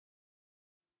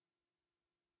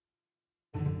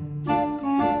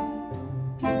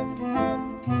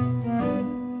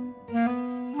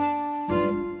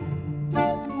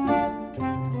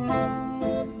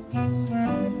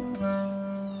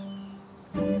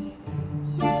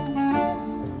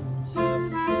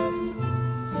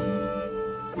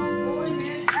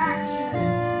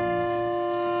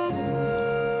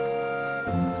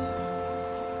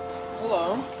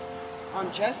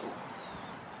Jesse,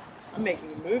 I'm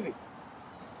making a movie.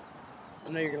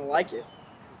 I know you're gonna like it.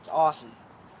 It's awesome.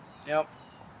 Yep.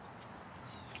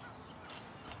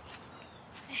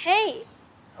 Hey,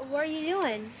 what are you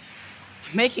doing?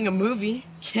 I'm making a movie.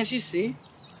 Can't you see?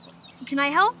 Can I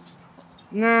help?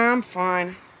 Nah, I'm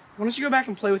fine. Why don't you go back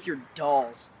and play with your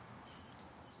dolls?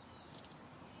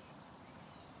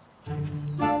 What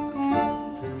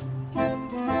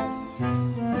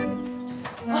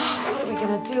are we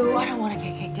gonna do? I don't want to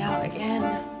get kicked out again.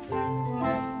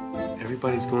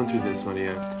 Everybody's going through this,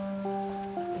 Maria.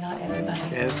 Not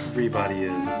everybody. Everybody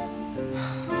is.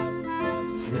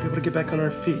 We'll be able to get back on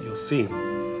our feet, you'll see.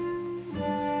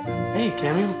 Hey,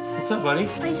 Camille. What's up, buddy?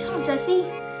 I saw Jesse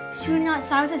shooting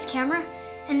outside with his camera,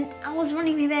 and I was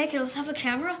wondering maybe I could also have a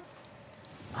camera.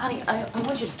 Honey, I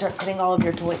want you to start putting all of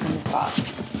your toys in this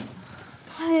box.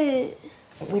 But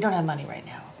We don't have money right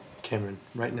now. Cameron,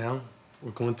 right now,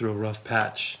 we're going through a rough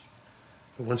patch.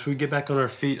 But once we get back on our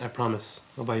feet, I promise,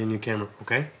 I'll buy you a new camera,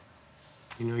 okay?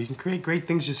 You know, you can create great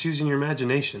things just using your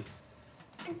imagination.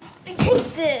 I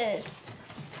hate this.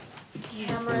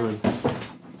 Cameron.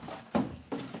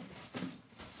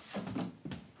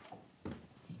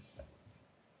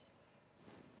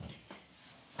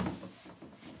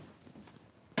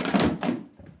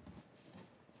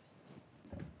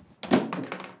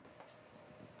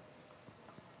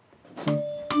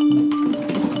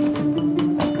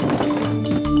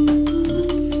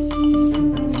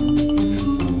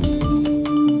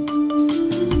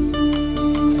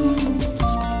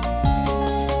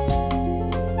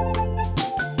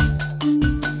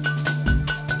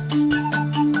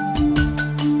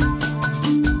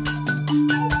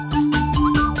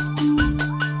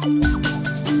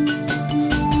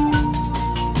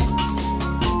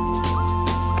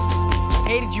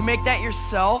 Did you make that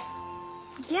yourself?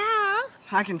 Yeah.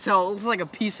 I can tell. It looks like a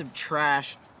piece of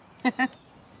trash.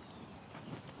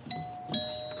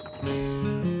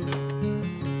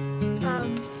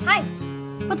 Hi.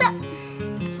 What's up?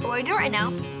 What are you doing right now?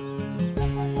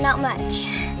 Not much.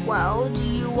 Well, do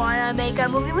you want to make a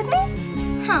movie with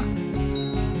me? Huh.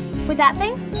 With that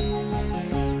thing?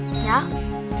 Yeah.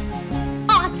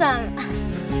 Awesome.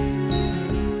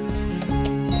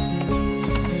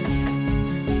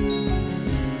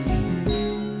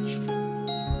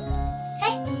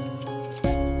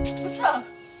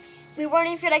 We were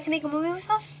wondering if you'd like to make a movie with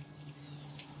us.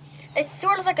 It's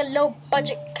sort of like a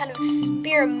low-budget kind of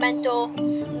experimental,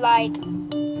 like...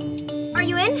 Are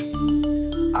you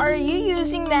in? Are you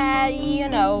using that, you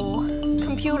know,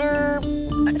 computer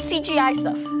CGI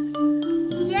stuff?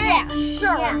 Yes. Yeah,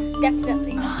 sure. Yeah,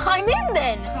 definitely. I'm in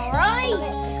then. All right.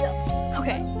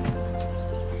 Okay.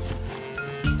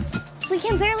 We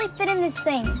can barely fit in this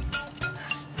thing.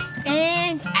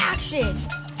 And action.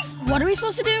 What are we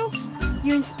supposed to do?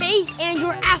 You're in space and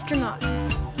you're astronauts.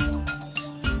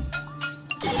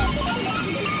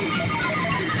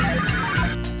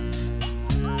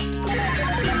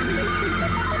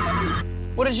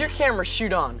 What does your camera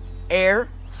shoot on? Air?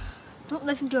 Don't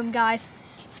listen to him, guys.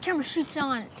 This camera shoots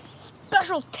on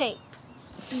special tape.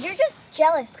 You're just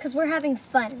jealous because we're having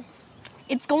fun.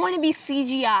 It's going to be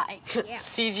CGI. Yeah.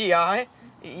 CGI?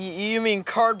 You mean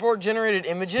cardboard-generated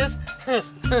images?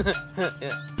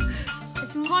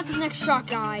 Let's move on to the next shot,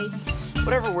 guys.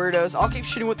 Whatever, weirdos. I'll keep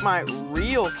shooting with my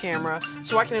real camera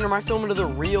so I can enter my film into the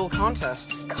real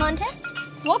contest. Contest?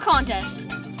 What contest?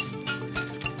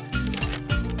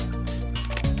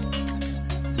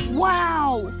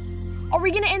 Wow! Are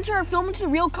we gonna enter our film into the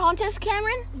real contest,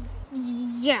 Cameron?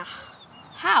 Yeah.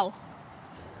 How?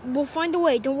 We'll find a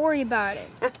way. Don't worry about it.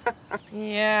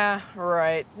 Yeah,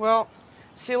 right. Well,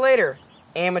 see you later,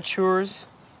 amateurs.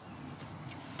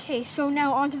 Okay, so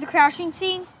now on to the crashing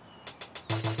scene.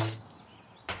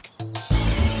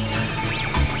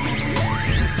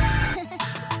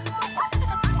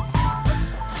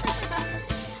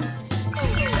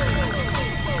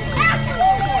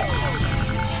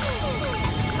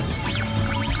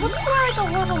 Looks more like a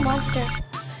horrible monster.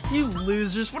 You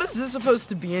losers, what is this supposed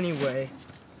to be anyway?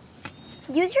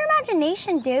 Use your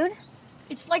imagination, dude.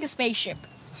 It's like a spaceship.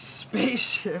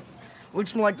 Spaceship?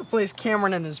 Looks more like the place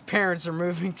Cameron and his parents are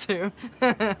moving to.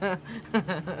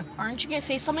 Aren't you gonna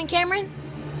say something, Cameron?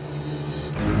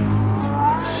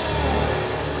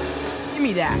 Give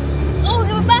me that. Oh,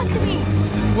 give it back to me.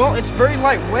 Well, it's very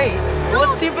lightweight. No,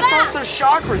 Let's see if it's back. also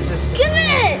shock resistant. Give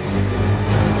it!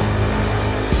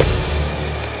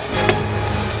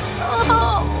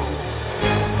 Oh.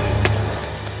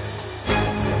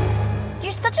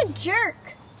 You're such a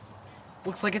jerk.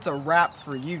 Looks like it's a wrap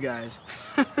for you guys.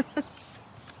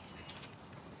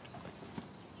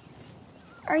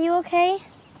 Are you okay?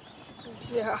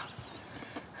 Yeah.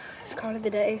 Let's call it a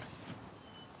day.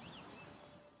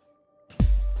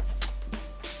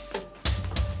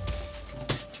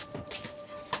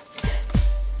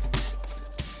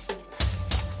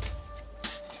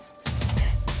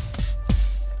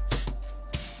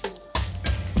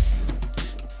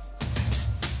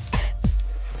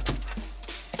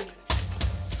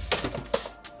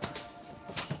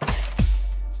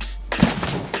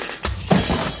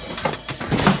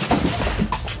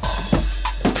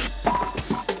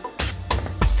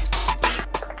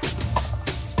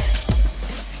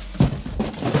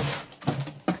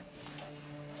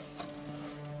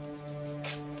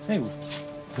 Hey,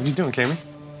 what are you doing, Cammy?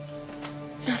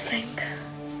 Nothing.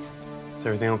 Is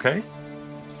everything okay?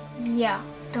 Yeah,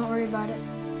 don't worry about it.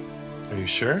 Are you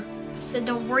sure? I said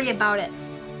don't worry about it.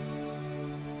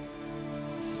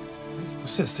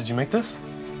 What's this? Did you make this?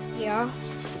 Yeah?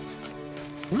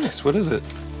 Nice. What is it?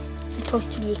 It's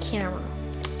supposed to be a camera.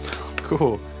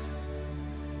 Cool.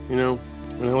 You know,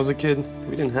 when I was a kid,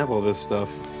 we didn't have all this stuff.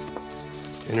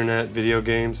 Internet, video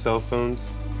games, cell phones.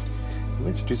 We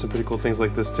managed to do some pretty cool things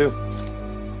like this, too.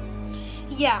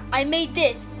 Yeah, I made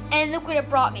this, and look what it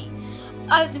brought me.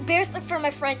 I was embarrassed in front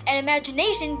of my friends, and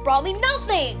imagination brought me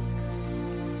nothing!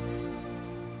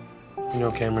 You know,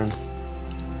 Cameron,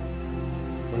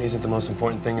 money isn't the most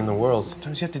important thing in the world.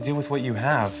 Sometimes you have to deal with what you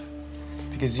have.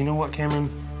 Because you know what, Cameron?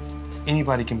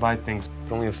 Anybody can buy things,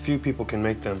 but only a few people can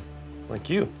make them. Like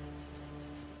you.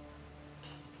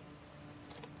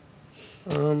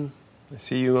 I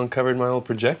see you uncovered my old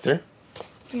projector.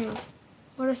 Yeah.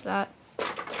 What is that?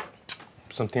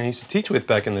 Something I used to teach with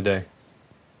back in the day.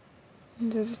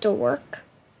 Does it still work?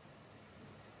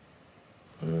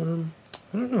 I don't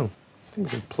know. I think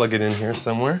we can plug it in here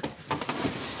somewhere.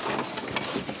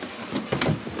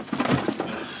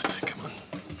 Come on.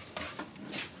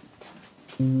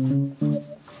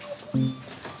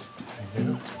 There you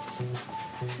go.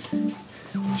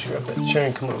 Why don't you grab that chair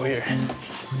and come over here?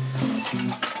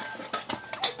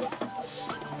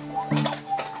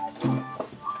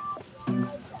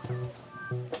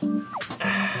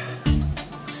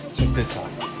 Check this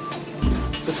out.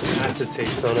 Put some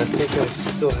acetates on. I think I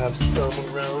still have some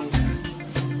around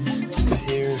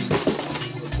here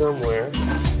somewhere.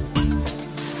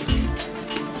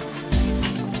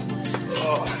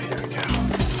 Oh, here we go.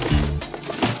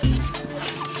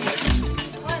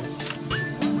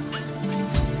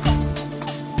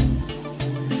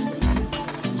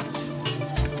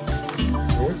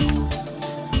 Here?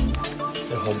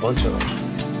 A whole bunch of them.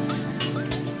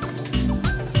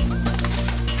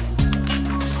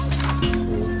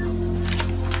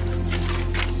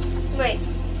 Wait.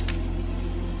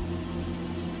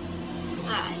 I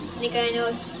think I know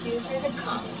what to do for the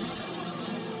contest.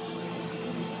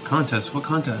 Contest? What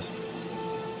contest?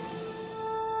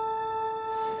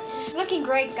 This is looking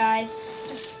great, guys.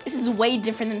 This is way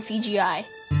different than CGI.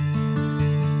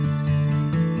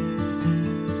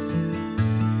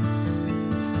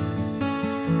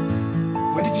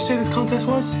 When did you say this contest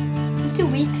was? 2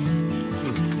 weeks.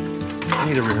 I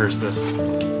need to rehearse this.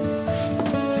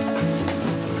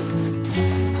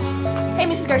 Hey,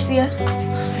 Mrs. Garcia.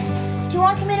 Do you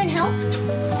want to come in and help?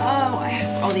 Oh, I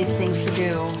have all these things to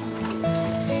do.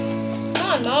 Come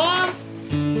on, Mom.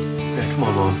 Yeah, come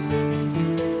on, Mom.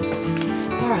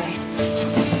 All right.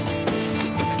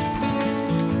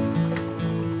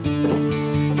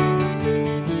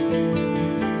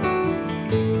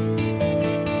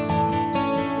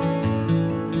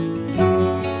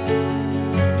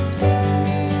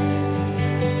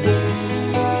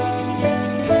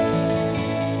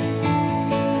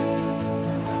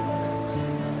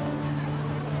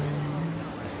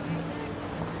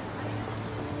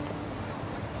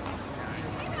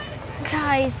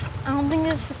 Guys, I don't think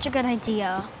this is such a good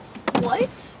idea. What?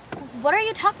 What are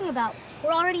you talking about?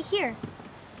 We're already here.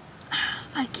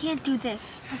 I can't do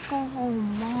this. Let's go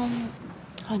home, Mom.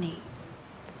 Honey,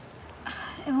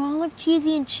 It won't look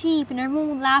cheesy and cheap, and everyone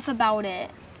will laugh about it.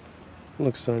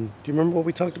 Look, son, do you remember what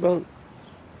we talked about?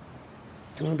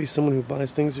 Do you want to be someone who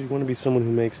buys things, or you want to be someone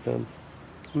who makes them?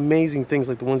 Amazing things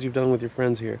like the ones you've done with your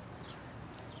friends here.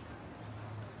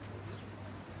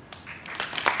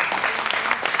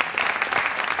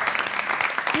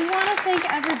 We want to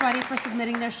thank everybody for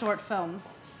submitting their short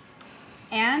films.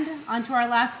 And on to our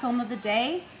last film of the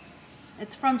day.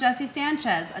 It's from Jesse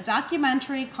Sanchez, a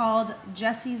documentary called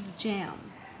Jesse's Jam.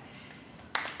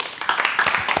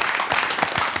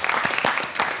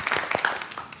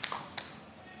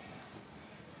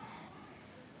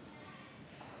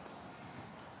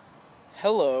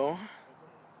 Hello,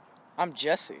 I'm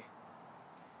Jesse,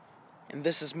 and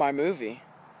this is my movie.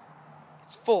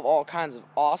 It's full of all kinds of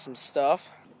awesome stuff.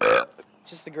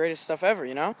 just the greatest stuff ever,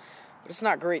 you know? But it's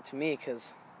not great to me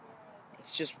because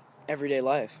it's just everyday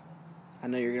life. I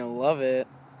know you're gonna love it.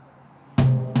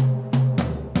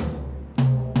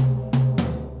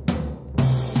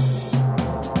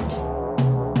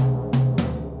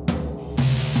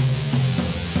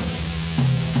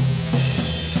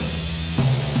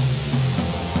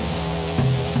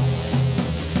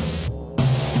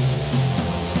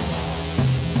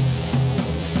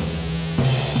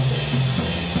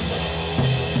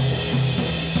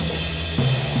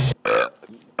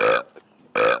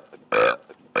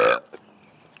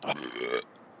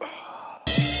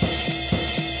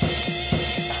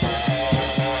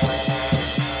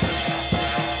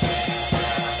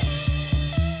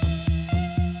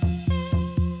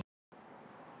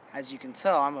 As you can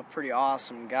tell, I'm a pretty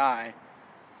awesome guy.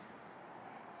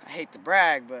 I hate to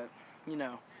brag, but, you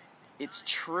know, it's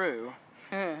true.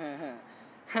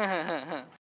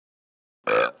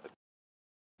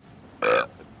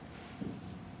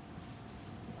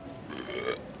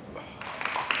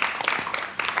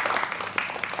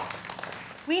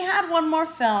 We had one more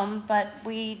film, but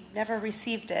we never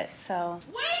received it, so...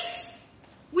 Wait!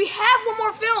 We have one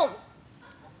more film!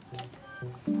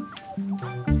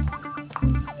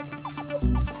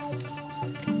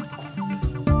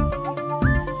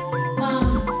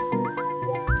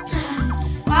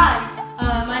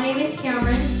 Hi, my name is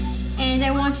Cameron, and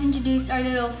I want to introduce our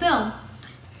little film.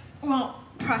 Well,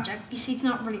 project. You see, it's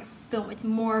not really a film, it's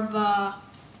more of a...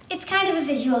 It's kind of a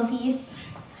visual piece.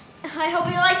 I hope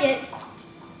you like it.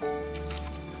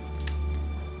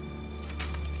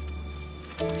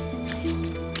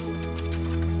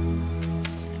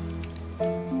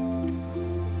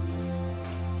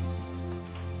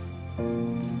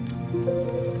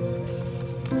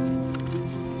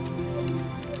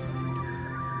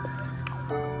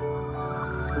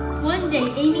 One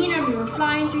day, Amy and Irvine were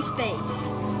flying through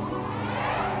space.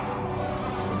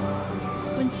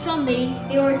 When suddenly,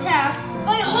 they were attacked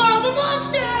by a horrible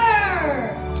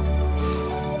monster!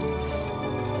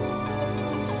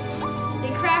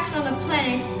 They crashed on the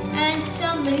planet, and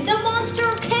suddenly the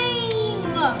monster came!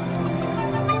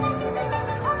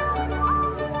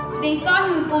 They thought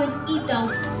he was going to eat them.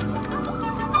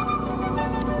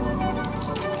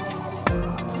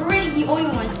 But really, he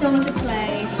only wanted someone to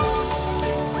play.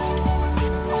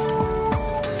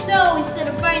 So instead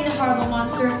of fighting the horrible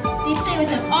monster, they play with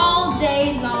him all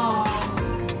day long.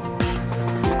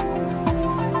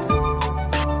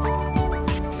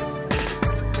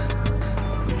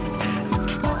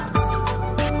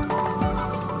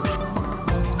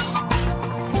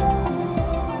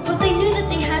 But they knew that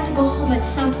they had to go home at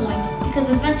some point because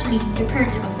eventually their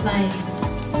parents would complain.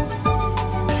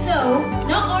 So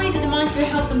not only did the monster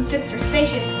help them fix their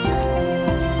spaceship,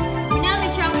 but now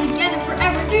they travel together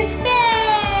forever through space!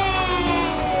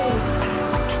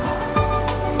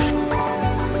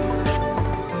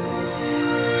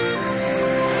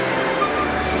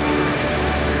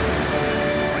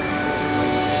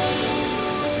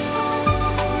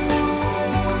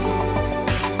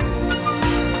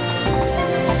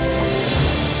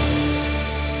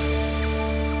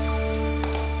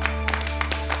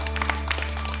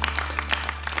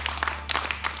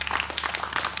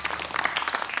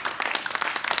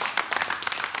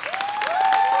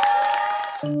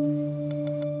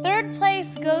 Third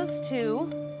place goes to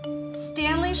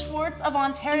Stanley Schwartz of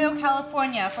Ontario,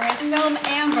 California for his film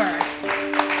Amber.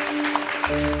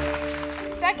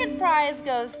 Second prize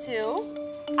goes to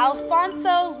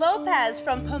Alfonso Lopez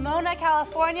from Pomona,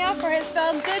 California for his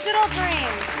film Digital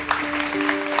Dreams.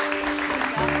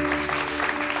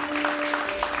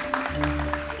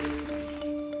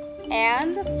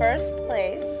 And first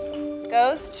place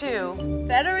goes to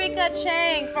Federica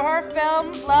Chang for her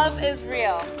film Love is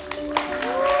Real.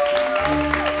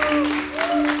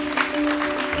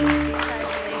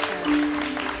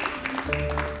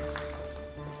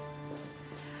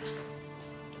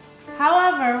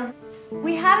 However,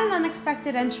 we had an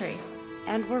unexpected entry,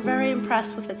 and we're very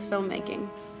impressed with its filmmaking.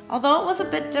 Although it was a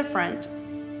bit different,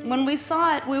 when we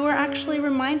saw it, we were actually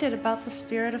reminded about the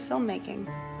spirit of filmmaking.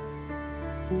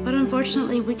 But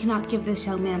unfortunately, we cannot give this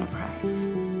young man a prize.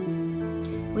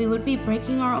 We would be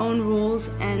breaking our own rules,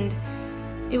 and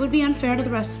it would be unfair to the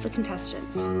rest of the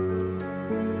contestants.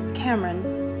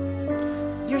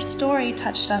 Cameron, your story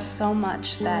touched us so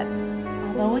much that,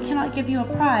 although we cannot give you a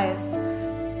prize,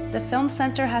 the Film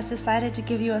Center has decided to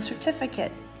give you a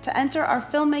certificate to enter our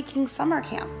filmmaking summer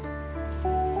camp.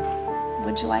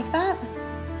 Would you like that?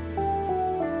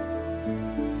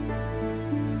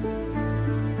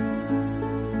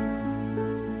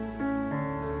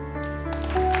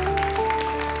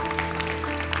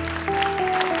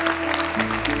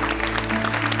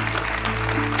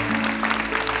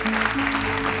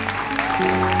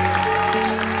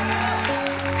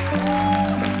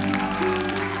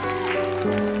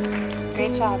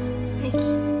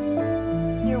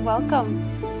 welcome.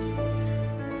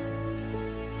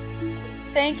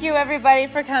 Thank you, everybody,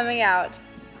 for coming out.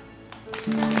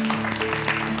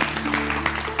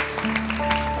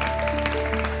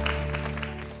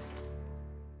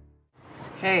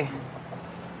 Hey.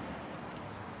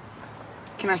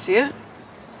 Can I see it?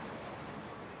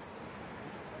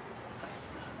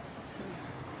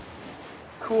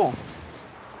 Cool.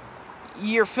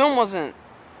 Your film wasn't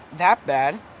that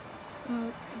bad.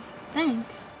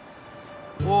 Thanks.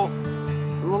 Well,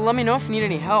 let me know if you need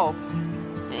any help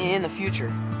in the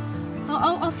future.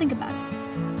 I'll think about it.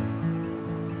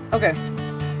 Okay.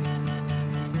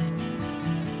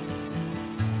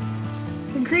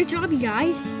 Great job, you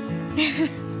guys.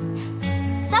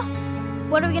 So,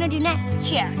 what are we gonna do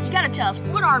next? Yeah, you gotta tell us,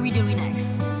 what are we doing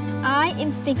next? I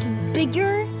am thinking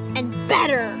bigger and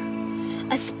better.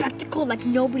 A spectacle like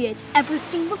nobody has ever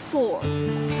seen before.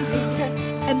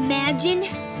 Imagine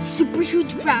super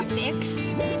huge graphics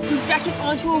projected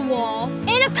onto a wall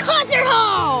in a concert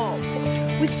hall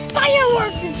with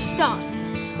fireworks and stuff.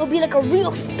 It'll be like a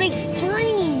real space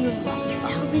dream.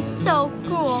 That'll be so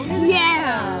cool.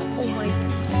 Yeah. Oh my God.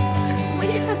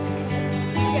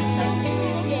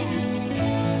 Yeah.